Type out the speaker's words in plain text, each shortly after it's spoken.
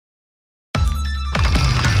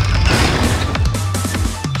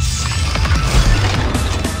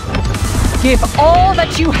Give all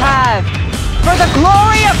that you have for the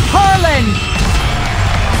glory of Harlan!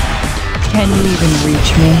 Can you even reach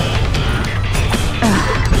me?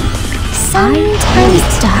 Sometimes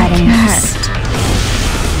darkness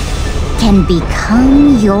can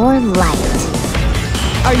become your light.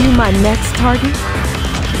 Are you my next target?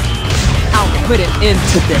 I'll put an end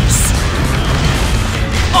to this.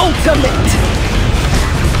 Ultimate!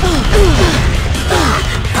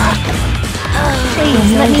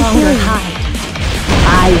 Please let me heal you.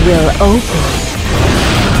 I will open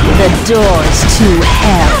the doors to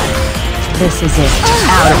hell. This is it.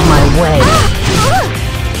 Out of my way.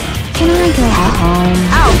 Can I go home?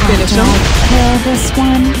 I'll finish him. Kill this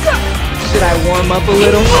one. Should I warm up a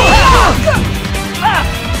little?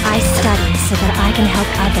 I study so that I can help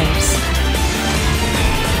others.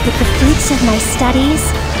 With the fruits of my studies,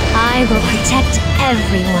 I will protect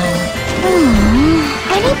everyone.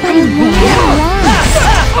 Anybody want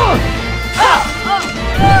to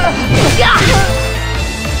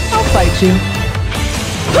I'll fight you.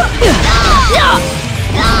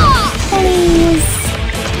 Please,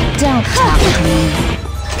 don't talk to me.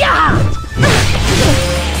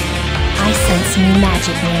 I sense new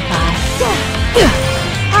magic nearby.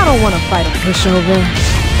 I don't want to fight a pushover.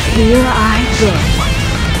 Here I go.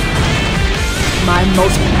 My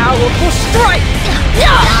most powerful strike!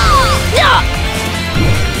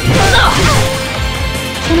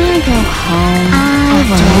 Can I go home? I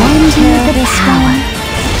will kill this one.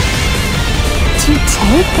 To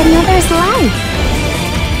take another's life.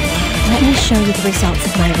 Let me show you the results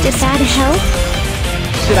of my research. Does that help?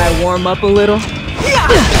 Should I warm up a little?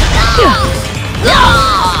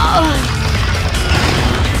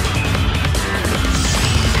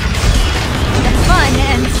 The fun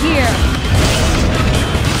ends here.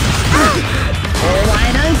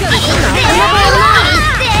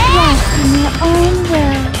 Yes, in your own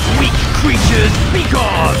will. Weak creatures, be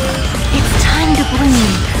gone! It's time to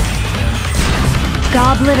bloom.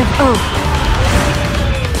 Goblet of Oath.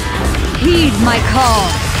 Heed my call.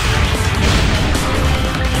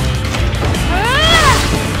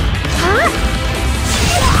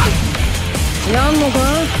 I'm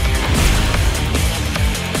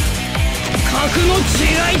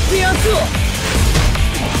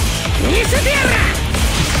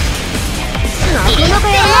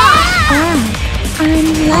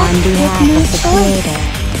left with no choice.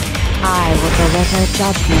 I will deliver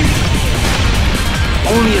judgment.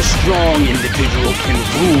 Only a strong individual can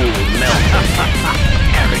rule Melta.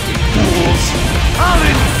 Arrogant fools! I'll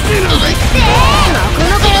incinerate you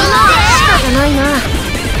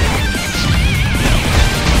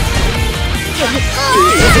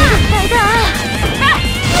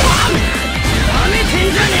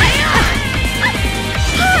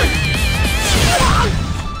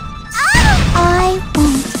I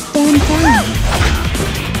won't stand down.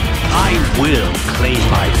 I will claim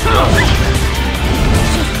my throne.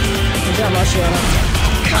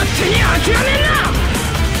 勝手に諦めんな。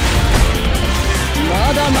ま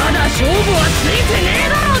だまだ勝負はついてねえ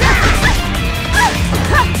だろうが。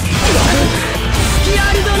隙あ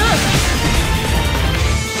りだな。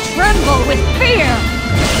Tremble with fear!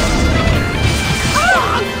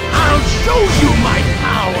 I'll show you my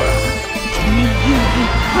power. May you be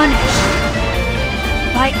punished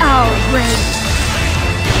by our rage.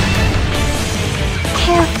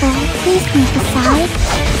 Careful, please move aside.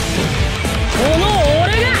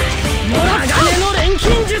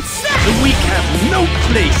 The weak have no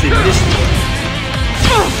place in this world.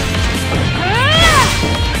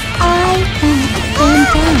 I won't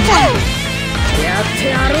stand down. やって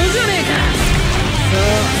やろうじゃねえか。さ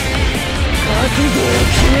あ、覚悟を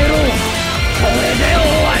決めろ。これで終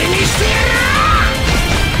わりにしてやる。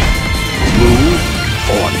Move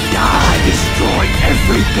or die. Destroy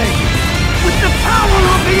everything with the power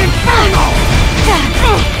of the Inferno.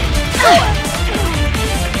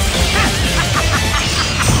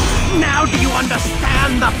 Now do you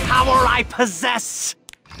understand the power I possess?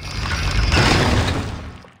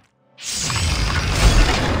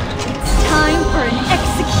 Time for an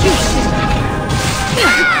execution!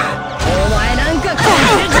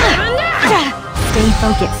 Stay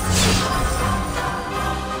focused.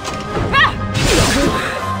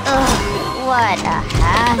 What a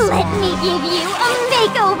hassle. Let me give you a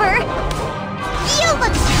makeover. You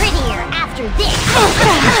look prettier after this.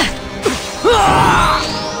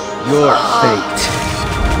 Your fate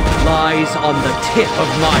lies on the tip of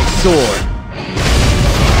my sword.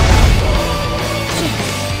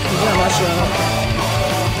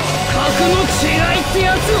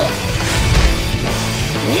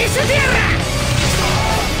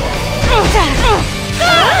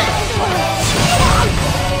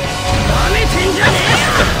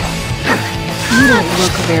 You don't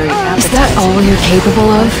look very appetizing. Is that all you're capable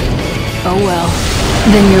of? Oh well.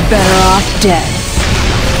 Then you're better off dead.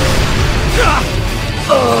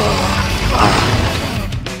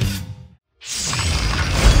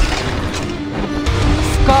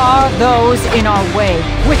 Scar those in our way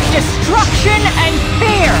with destruction and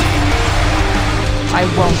fear! I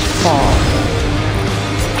won't fall.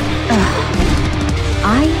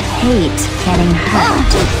 I hate getting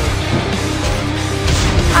hurt.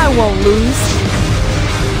 I won't lose.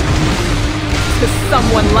 To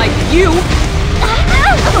someone like you!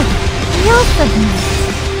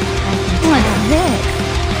 What's this?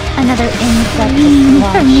 Another insect to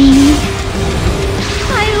squash.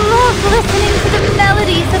 I love listening to the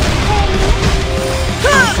melodies of pain.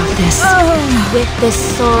 I got this. With this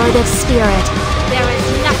sword of spirit, there is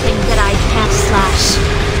nothing that I can't slash.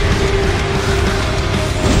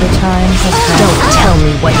 The time has come. Don't tell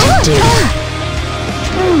me what to do.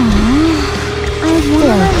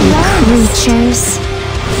 Filthy creatures.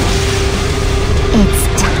 It's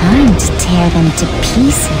time to tear them to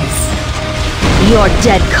pieces. Your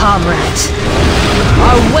dead comrades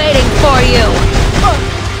are waiting for you.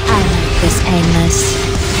 I like this painless.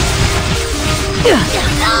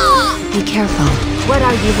 Be careful. What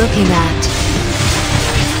are you looking at?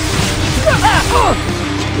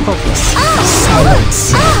 Focus.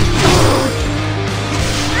 Silence.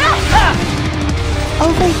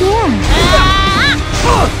 Over here.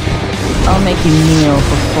 I'll make you kneel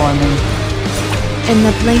before me. In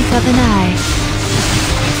the blink of an eye.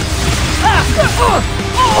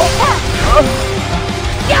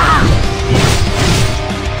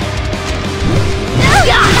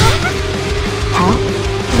 Help?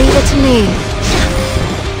 Leave it to me.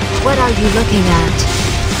 What are you looking at?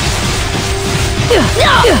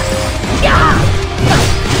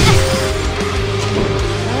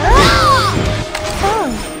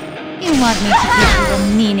 You want me to give you a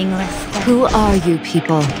meaningless death? Who are you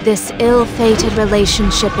people? This ill-fated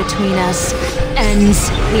relationship between us ends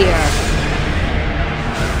here.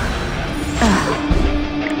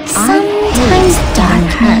 Sometimes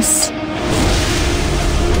darkness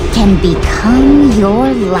can become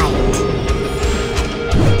your light.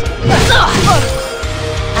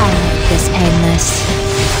 I like this painless.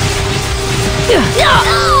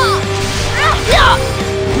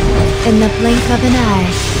 In the blink of an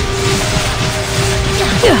eye.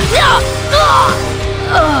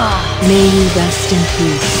 May you rest in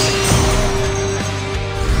peace.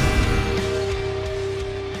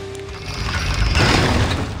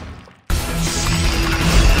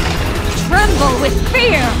 Tremble with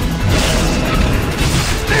fear!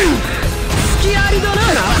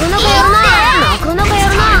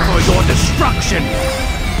 For your destruction!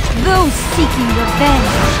 Those seeking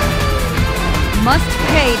revenge must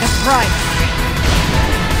pay the price.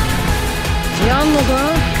 やんのか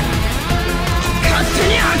勝手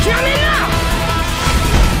に諦めんな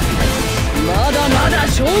まだまだ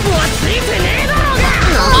勝負はついてねえだろうが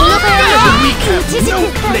We have no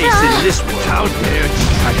place in this world. How dare you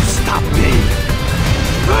try to stop me?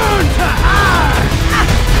 Burn to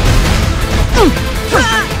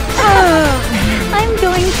I'm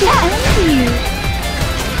going to end you.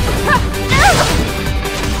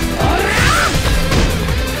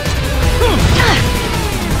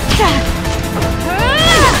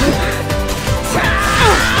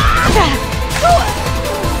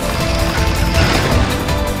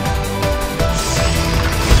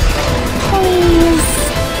 Please,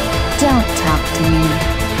 don't talk to me.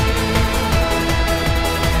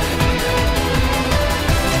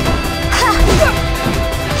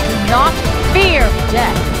 Do not fear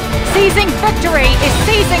death. Seizing victory is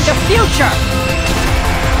seizing the future.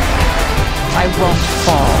 I won't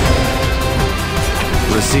fall.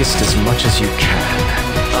 resist as much as you can.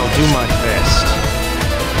 I'll do my best.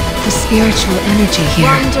 The spiritual energy here.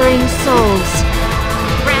 Wandering souls,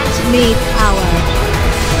 grant me power.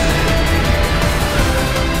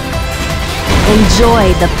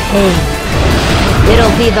 Enjoy the pain.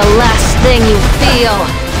 It'll be the last thing you feel.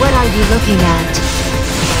 What are you looking at?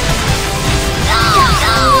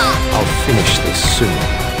 I'll finish this soon.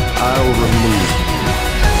 I'll remove you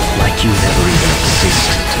like you never even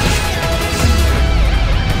existed.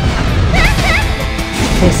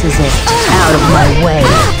 This is it. Out of my way.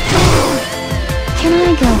 Can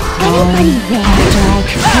I go home after I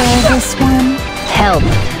prepare this one? Help.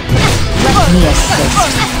 Let me assist.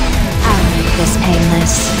 I'll make this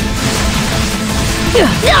painless.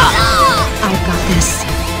 I've got this.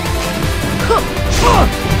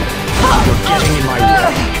 You're getting in my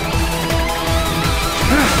way.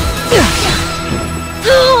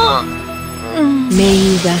 May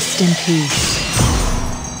you rest in peace.